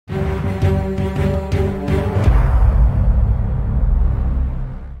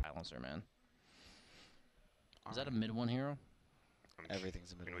Is that a mid one hero?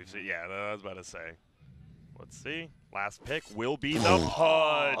 Everything's a mid one. Yeah, I was about to say. Let's see. Last pick will be the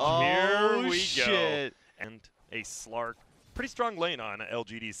Pudge. Here we go. And a Slark. Pretty strong lane on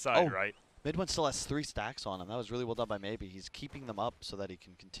LGD's side, right? Mid one still has 3 stacks on him. That was really well done by Maybe. He's keeping them up so that he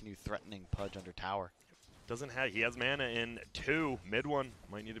can continue threatening Pudge under tower. He has mana in 2. Mid one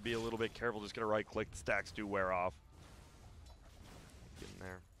might need to be a little bit careful. Just gonna right click. The stacks do wear off. Getting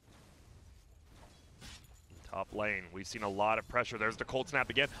there. Top lane, we've seen a lot of pressure. There's the cold snap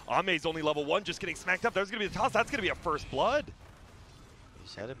again. Ame's only level 1, just getting smacked up. There's gonna be the toss. That's gonna be a first blood. You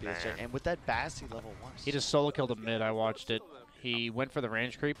said it, PSG. And with that Bassi level 1. He just solo killed him mid. I watched it. He went for the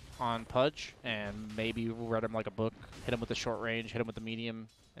range creep on Pudge and maybe read him like a book. Hit him with the short range, hit him with the medium,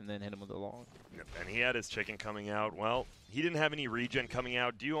 and then hit him with the long. Yep. And he had his chicken coming out. Well, he didn't have any regen coming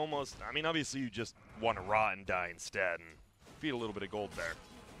out. Do you almost, I mean, obviously you just want to rot and die instead and feed a little bit of gold there.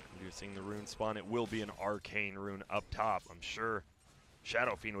 You're seeing the rune spawn. It will be an arcane rune up top. I'm sure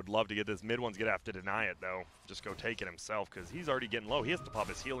Shadow Fiend would love to get this. Mid one's going to have to deny it, though. Just go take it himself because he's already getting low. He has to pop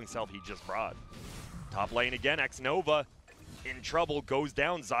his healing self he just brought. Top lane again. X-Nova in trouble. Goes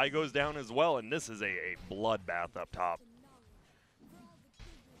down. Zai goes down as well. And this is a bloodbath up top.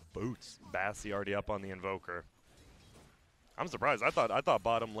 Boots. Bassi already up on the Invoker. I'm surprised. I thought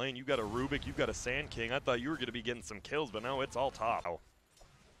bottom lane, you got a Rubik, you got a Sand King. I thought you were going to be getting some kills, but no, it's all top.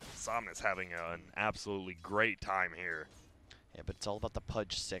 Somnus having an absolutely great time here. Yeah, but it's all about the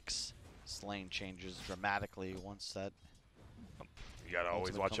Pudge 6. This lane changes dramatically once that. You gotta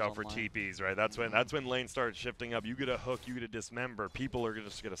always watch out for TPs, right? That's when lane starts shifting up. You get a hook, you get a dismember. People are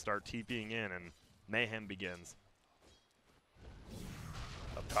just gonna start TPing in, and mayhem begins.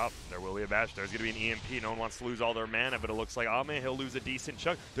 Up top, there will be a bash. There's gonna be an EMP. No one wants to lose all their mana, but it looks like Ame, he'll lose a decent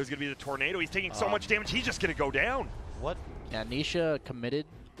chunk. There's gonna be the tornado. He's taking so much damage, he's just gonna go down. What? Yeah, Nisha committed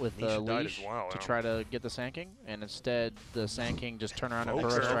with the leash to try to get the Sand King, and instead the Sand King just turned around and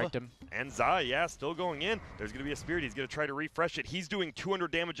burrow striked him. And Zai, yeah, still going in. There's going to be a Spirit. He's going to try to refresh it. He's doing 200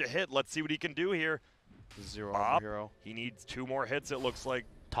 damage a hit. Let's see what he can do here. Zero Bob, hero. He needs 2 more hits, it looks like.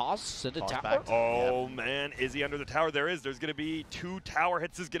 Toss into tower. Oh, man. Is he under the tower? There is. There's going to be 2 tower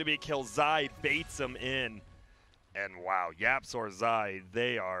hits. This is going to be a kill. Zai baits him in. And wow, Yapzor, Zai,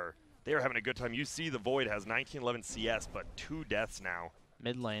 they are having a good time. You see the Void has 1911 CS, but 2 deaths now.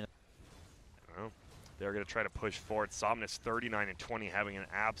 Mid lane. They're going to try to push forward. Somnus 39 and 20 having an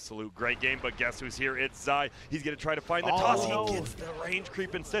absolute great game, but guess who's here? It's Zai. He's going to try to find the toss. He gets the range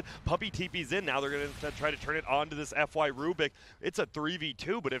creep instead. Puppy TP's in. Now they're going to try to turn it onto this FY Rubik. It's a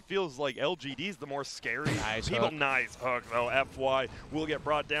 3v2, but it feels like LGD's the more scary. Nice hook, though. FY will get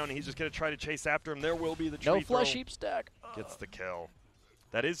brought down, and he's just going to try to chase after him. There will be the tree No flesh heap stack. Gets the kill.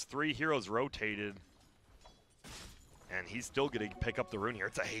 That is 3 heroes rotated. And he's still going to pick up the rune here.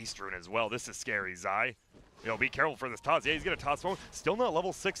 It's a haste rune as well. This is scary, Zai. Be careful for this toss. Yeah, he's going to toss one. Still not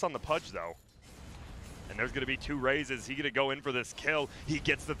level 6 on the Pudge, though. And there's going to be 2 raises. He's going to go in for this kill. He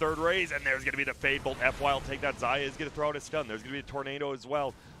gets the 3rd raise, and there's going to be the Fade Bolt. FY will take that. Zai is going to throw out a stun. There's going to be a Tornado as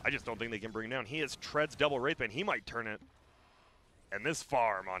well. I just don't think they can bring him down. He has Treads double Wraithbane. He might turn it. And this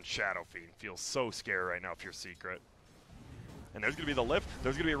farm on Shadow Fiend feels so scary right now if you're Secret. And there's going to be the lift.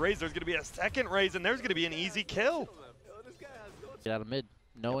 There's going to be a raise. There's going to be a 2nd raise, and there's going to be an easy kill. Get out of mid,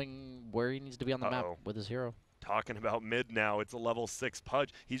 knowing where he needs to be on the map with his hero. Talking about mid now, it's a level 6 Pudge.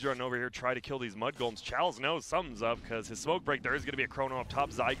 He's running over here trying to kill these mud golems. Chalice knows something's up because his smoke break, there is going to be a chrono up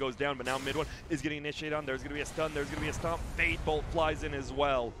top. Zai goes down, but now mid one is getting initiated on. There's going to be a stun, there's going to be a stomp. Fade Bolt flies in as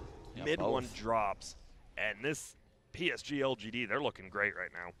well. Mid one drops. And this PSG.LGD, they're looking great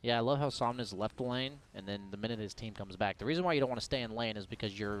right now. Yeah, I love how Somnus left the lane, and then the minute his team comes back. The reason why you don't want to stay in lane is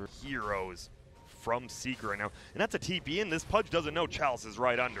because you're heroes from Secret right now. And that's a TP in. This Pudge doesn't know Chalice is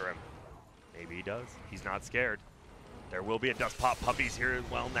right under him. Maybe he does. He's not scared. There will be a Dust Pop. Puppies here as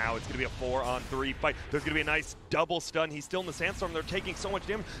well now. It's going to be a 4-on-3 fight. There's going to be a nice double stun. He's still in the Sandstorm. They're taking so much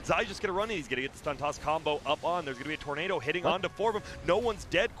damage. Zai's just going to run in. He's going to get the stun toss combo up on. There's going to be a Tornado hitting onto 4 of them. No one's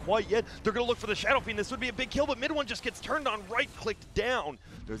dead quite yet. They're going to look for the Shadow Fiend. This would be a big kill, but mid one just gets turned on, right-clicked down.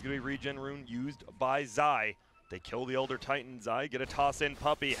 There's going to be regen rune used by Zai. They kill the Elder Titan. Zai get a toss in.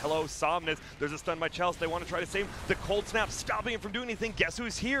 Puppy. Hello, Somnus. There's a stun by Chalice. They want to try to save him. The cold snap stopping him from doing anything. Guess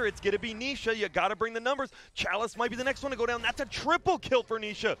who's here? It's going to be Nisha. You got to bring the numbers. Chalice might be the next one to go down. That's a triple kill for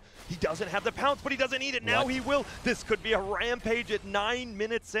Nisha. He doesn't have the pounce, but he doesn't need it. Now he will. This could be a rampage at 9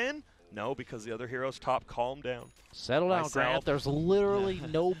 minutes in. No, because the other heroes top. Calm down. Settle down, Grant. There's literally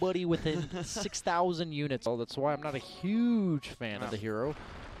nobody within 6,000 units. Oh, that's why I'm not a huge fan of the hero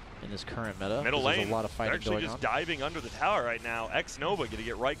in this current meta. Middle lane, there's a lot of fighting they're actually just diving under the tower right now. X-Nova going to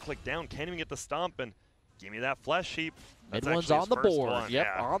get right-click down, can't even get the stomp, and give me that flesh heap. Mid one's on the board. Yep,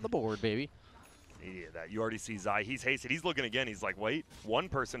 on the board, baby. Yeah, that you already see Zai. He's hasted. He's looking again. He's like, wait, one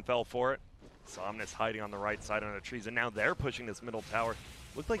person fell for it. Somnus hiding on the right side under the trees, and now they're pushing this middle tower.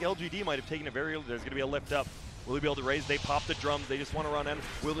 Looks like LGD might have taken it very early. There's going to be a lift up. Will he be able to raise? They pop the drums. They just want to run in.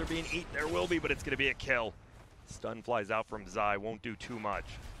 Will there be an eat? There will be, but it's going to be a kill. Stun flies out from Zai. Won't do too much.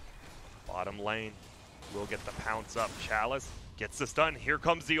 Bottom lane will get the pounce up. Chalice gets the stun. Here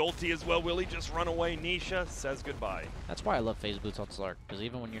comes the ulti as well. Will he just run away? Nisha says goodbye. That's why I love phase boots on Slark, because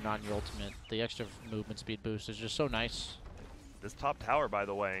even when you're not in your ultimate, the extra movement speed boost is just so nice. This top tower, by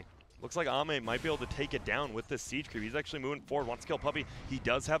the way, looks like Ame might be able to take it down with this siege creep. He's actually moving forward, wants to kill Puppey. He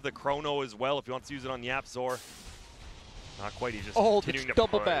does have the chrono as well if he wants to use it on Yapzor. Not quite, he's just continuing to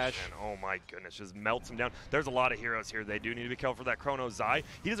double push, bash. and oh my goodness, just melts him down. There's a lot of heroes here. They do need to be careful for that chrono. Zai,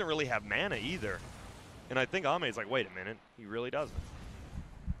 he doesn't really have mana either. And I think Ame's like, wait a minute, he really doesn't.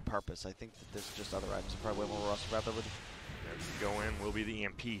 Purpose. I think that there's just other items. Probably way more roster ability. There's the go in, will be the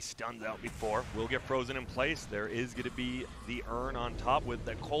EMP, stuns out before, will get frozen in place. There is going to be the urn on top with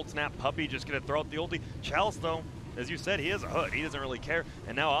the cold snap. Puppey just going to throw out the ulti. Chalice though, as you said, he has a hood, he doesn't really care.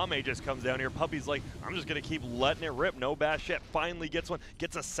 And now Ame just comes down here. Puppey's like, I'm just going to keep letting it rip. No bash yet, finally gets one,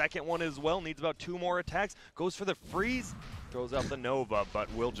 gets a second one as well, needs about 2 more attacks, goes for the freeze, throws out the Nova,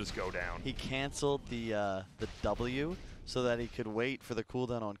 but will just go down. He canceled the W so that he could wait for the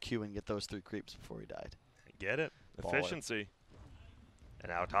cooldown on Q and get those 3 creeps before he died. Get it. Baller. Efficiency.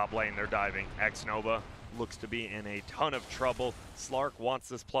 And now top lane, they're diving. X-Nova looks to be in a ton of trouble. Slark wants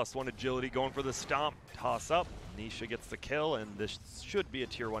this +1 agility, going for the stomp. Toss up. Nisha gets the kill, and this should be a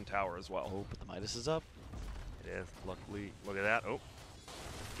tier 1 tower as well. Oh, but the Midas is up. It is. Luckily, look at that. Oh,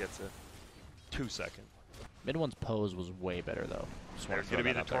 gets it. 2 seconds. Mid one's pose was way better though. There's going to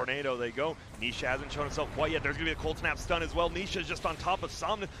be the tornado. They go. Nisha hasn't shown himself quite yet. There's going to be a cold snap stun as well. Nisha's just on top of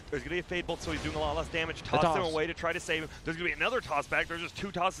Somnus. There's going to be a fade bolt, so he's doing a lot less damage. Toss him away to try to save him. There's going to be another toss back. There's just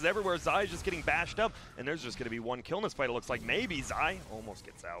 2 tosses everywhere. Zai's just getting bashed up, and there's just going to be 1 kill in this fight. It looks like maybe Zai almost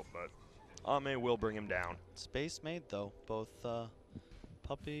gets out, but Ame will bring him down. Space made though. Both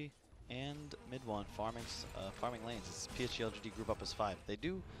Puppey and mid one farming lanes. It's PSG.LGD group up as 5. They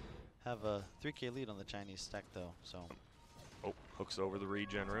do have a 3K lead on the Chinese stack though, so. Oh, hooks over the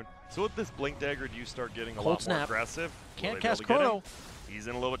regen rune. So with this Blink Dagger, do you start getting a Cold lot snap. more aggressive? Can't cast Chrono. He's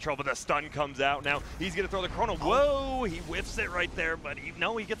in a little bit of trouble. The stun comes out now. He's going to throw the Chrono. Whoa, he whiffs it right there, but he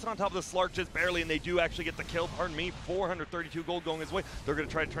gets it on top of the Slark just barely, and they do actually get the kill. Pardon me, 432 gold going his way. They're going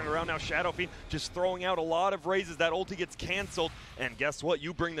to try to turn it around now. Shadow Fiend just throwing out a lot of raises. That ulti gets canceled, and guess what?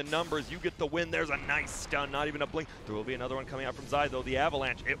 You bring the numbers. You get the win. There's a nice stun, not even a blink. There will be another one coming out from Zai, though. The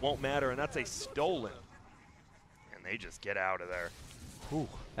Avalanche, it won't matter, and that's a stolen. And they just get out of there. Ooh,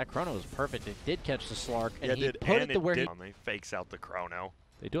 that chrono was perfect. It did catch the Slark, and he did, put and it to where he... He fakes out the chrono.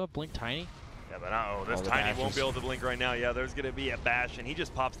 They do have Blink Tiny. Yeah, but uh-oh, this the Tiny bashes. won't be able to blink right now. Yeah, there's going to be a bash, and he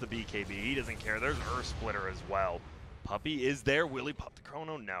just pops the BKB. He doesn't care. There's Earth Splitter as well. Puppey is there. Will he pop the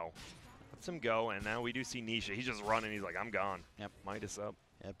chrono? No. Lets him go, and now we do see Nisha. He's just running. He's like, I'm gone. Yep. Midas up.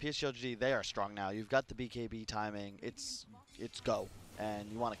 Yeah, PSG.LGD, they are strong now. You've got the BKB timing. It's go,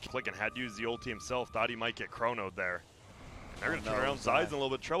 and you want to Click and had used the ulti himself. Thought he might get chronoed there. They're going to no, turn around. Zai's in a little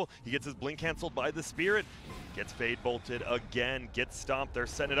bit of trouble. He gets his blink canceled by the Spirit. Gets fade bolted again. Gets stomped. They're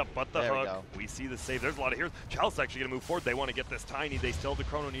setting it up, but the hook. We see the save. There's a lot of heroes. Chalice actually going to move forward. They want to get this Tiny. They still have the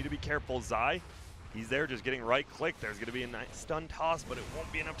chrono. Need to be careful. Zai, he's there just getting right click. There's going to be a nice stun toss, but it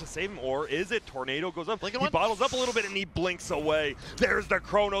won't be enough to save him. Or is it? Tornado goes up. He bottles up a little bit, and he blinks away. There's the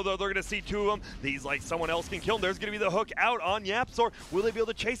chrono, though. They're going to see 2 of them. These, like, someone else can kill him. There's going to be the hook out on Yapzor. Will they be able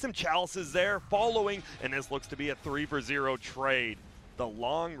to chase him? Chalice is there following, and this looks to be a 3-for-0 trade. The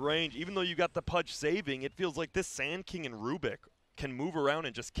long range, even though you got the Pudge saving, it feels like this Sand King and Rubik can move around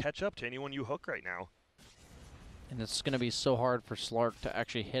and just catch up to anyone you hook right now. And it's going to be so hard for Slark to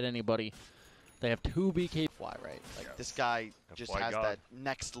actually hit anybody. They have 2 BK. Fly, right? Like, this guy just has that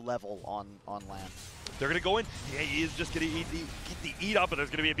next level on land. They're going to go in. Yeah, he is just going to get the eat up, but there's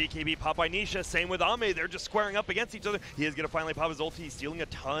going to be a BKB pop by Nisha. Same with Ame. They're just squaring up against each other. He is going to finally pop his ulti. He's stealing a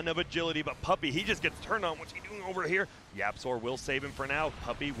ton of agility, but Puppey, he just gets turned on. What's he doing over here? Yapzor will save him for now.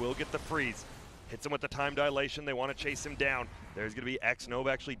 Puppey will get the freeze. Hits him with the time dilation. They want to chase him down. There's going to be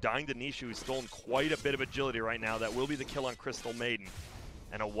X-Nova actually dying to Nisha, who's stolen quite a bit of agility right now. That will be the kill on Crystal Maiden.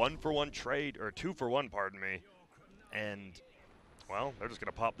 And a 1-for-1 trade, or 2-for-1, pardon me. And, well, they're just going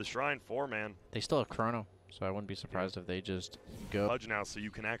to pop the Shrine 4-man. They still have chrono, so I wouldn't be surprised if they just go. Pudge now, so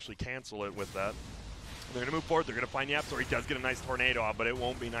you can actually cancel it with that. They're going to move forward. They're going to find Yapzor. He does get a nice tornado out, but it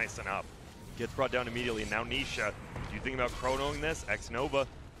won't be nice enough. Gets brought down immediately. And now Nisha, do you think about chronoing this? X-Nova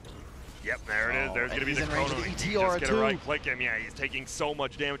Yep, there it is. There's going to be the chrono. He's just going to right-click him. Yeah, he's taking so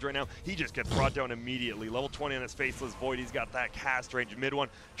much damage right now. He just gets brought down immediately. Level 20 on his Faceless Void. He's got that cast range. Mid one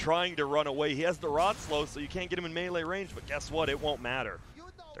trying to run away. He has the Rod Slow, so you can't get him in melee range, but guess what? It won't matter.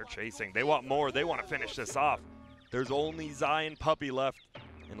 They're chasing. They want more. They want to finish this off. There's only Zai and Puppy left,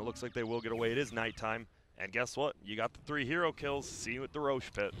 and it looks like they will get away. It is nighttime. And guess what? You got the 3 hero kills. See you at the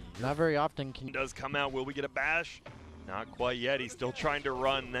Roche pit. Not very often can... Does come out. Will we get a bash? Not quite yet. He's still trying to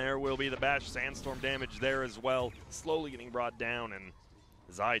run. There will be the bash. Sandstorm damage there as well. Slowly getting brought down. And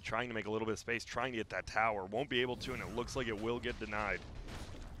Zai trying to make a little bit of space, trying to get that tower. Won't be able to, and it looks like it will get denied.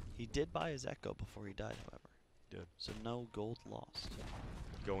 He did buy his Echo before he died, however. Did. So no gold lost.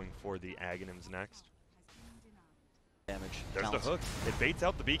 Going for the Aghanims next. Damage. There's the hook. It baits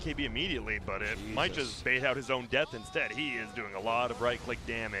out the BKB immediately, but it might just bait out his own death instead. He is doing a lot of right-click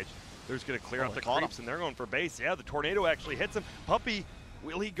damage. They're just going to clear out the creeps, and they're going for base. Yeah, the tornado actually hits him. Puppy,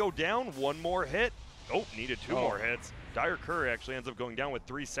 will he go down? One more hit. Oh, needed 2 more hits. Dire Curry actually ends up going down with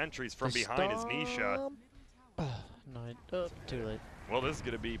 3 sentries from behind his Nisha. No, too late. Well, this is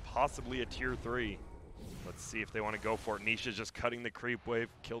going to be possibly a tier 3. Let's see if they want to go for it. Nisha's just cutting the creep wave,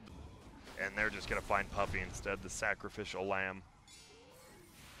 killed, and they're just going to find Puppy instead, the sacrificial lamb.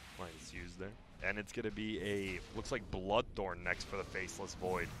 Nice used there. And it's going to be a, looks like Bloodthorn next for the Faceless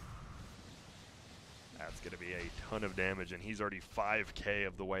Void. That's going to be a ton of damage, and he's already 5k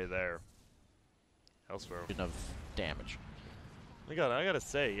of the way there. Elsewhere. Of damage. I gotta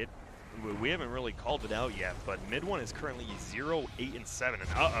say, we haven't really called it out yet, but mid one is currently 0, 8, and 7. And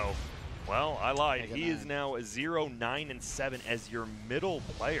well, I lied. He is now a 0, 9, and 7 as your middle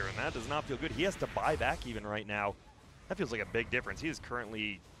player, and that does not feel good. He has to buy back even right now. That feels like a big difference. He is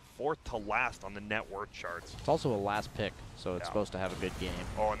currently 4th to last on the net worth charts. It's also a last pick, so it's supposed to have a good game.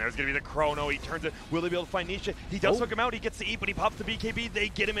 Oh, and there's going to be the chrono. He turns it. Will they be able to find Nisha? He does hook him out. He gets to eat, but he pops the BKB. They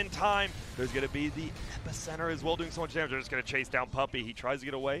get him in time. There's going to be the epicenter as well, doing so much damage. They're just going to chase down Puppy. He tries to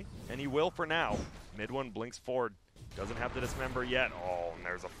get away, and he will for now. Mid one blinks forward. Doesn't have the dismember yet. Oh, and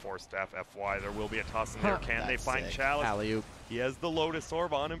there's a forced FY. There will be a toss in there. Can they find Chalice? Alley-oop. He has the Lotus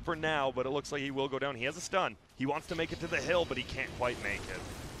Orb on him for now, but it looks like he will go down. He has a stun. He wants to make it to the hill, but he can't quite make it.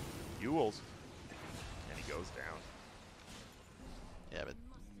 Ewells. And he goes down. Yeah, but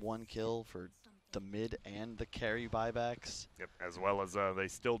 1 kill for the mid and the carry buybacks. Yep, as well as they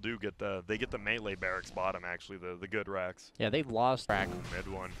still do get the melee barracks bottom, actually, the good racks. Yeah, they've lost track.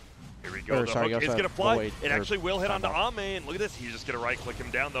 Mid one. Here we go. The hook is going to fly. It actually will hit onto Ame, and look at this. He's just going to right-click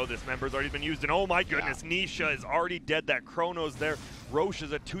him down, though. This member's already been used, and oh my goodness, Nisha is already dead. That Chrono's there. Roche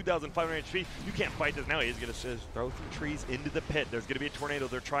is at 2,500 HP. You can't fight this now. He's going to throw some trees into the pit. There's going to be a tornado.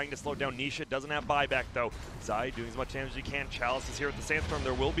 They're trying to slow down. Nisha doesn't have buyback, though. Zai doing as much damage as he can. Chalice is here with the Sandstorm.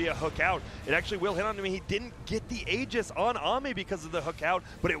 There will be a hook out. It actually will hit onto me. He didn't get the Aegis on Ame because of the hook out,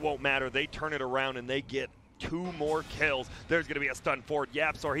 but it won't matter. They turn it around, and they get 2 more kills. There's going to be a stun forward.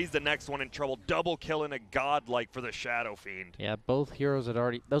 Yapsor, he's the next one in trouble. Double killing a godlike for the Shadow Fiend. Yeah, both heroes had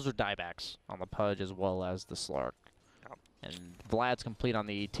already... Those are diebacks on the Pudge as well as the Slark. Yep. And Vlad's complete on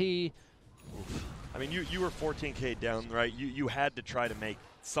the ET. Oof. I mean, you were 14k down, right? You had to try to make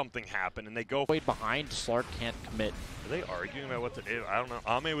something happen, and they go... Wait behind, Slark can't commit. Are they arguing about what to do? I don't know.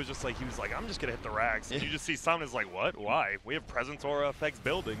 Ame was just like, he was like, I'm just going to hit the racks. And you just see someone is like, what? Why? We have Presence Aura affects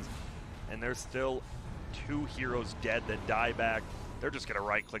buildings. And there's still 2 heroes dead that die back. They're just going to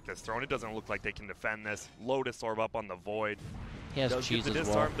right-click this throne. It doesn't look like they can defend this. Lotus Orb up on the Void. He has cheese as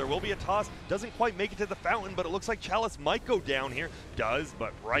well. There will be a toss. Doesn't quite make it to the fountain, but it looks like Chalice might go down here. Does,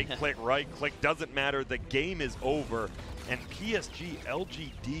 but right-click, right-click. Doesn't matter. The game is over. And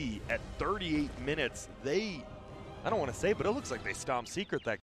PSG.LGD at 38 minutes, I don't want to say, but it looks like they stomped Secret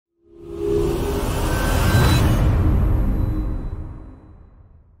that